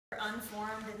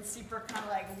unformed and super kind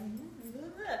of like,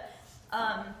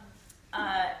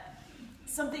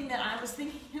 something that I was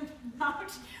thinking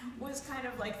about was kind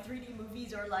of like 3D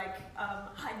movies or like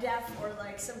high def or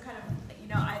like some kind of, you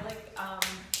know,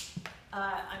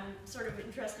 I'm sort of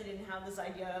interested in how this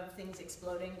idea of things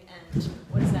exploding and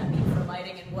what does that mean for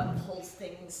lighting and what pulls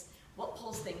things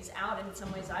out. And in some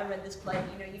ways I read this play,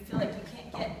 you know, you feel like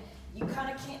you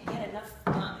kind of can't get enough,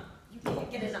 you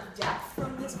can't get enough depth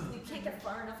from this, you can't get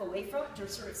far enough away from it to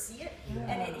sort of see it.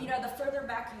 And it, you know, the further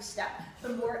back you step, the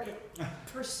more it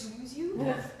pursues you.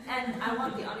 And I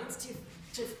want the audience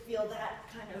to feel that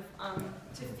kind of,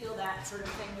 to feel that sort of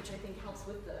thing, which I think helps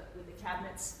with the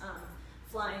cabinets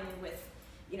flying and with,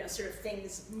 you know, sort of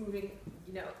things moving,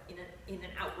 you know, in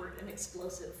an outward and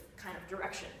explosive kind of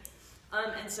direction.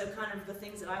 And so kind of the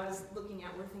things that I was looking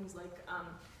at were things like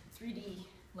 3D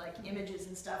like images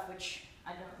and stuff, which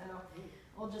I don't know.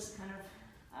 We'll just kind of,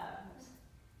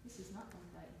 this is not one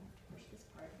that you have to push this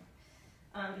part.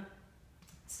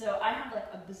 So I have like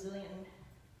a bazillion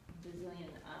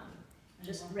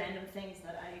just random things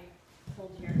that I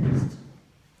pulled here. Just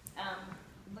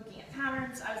looking at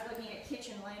patterns. I was looking at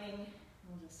kitchen lighting.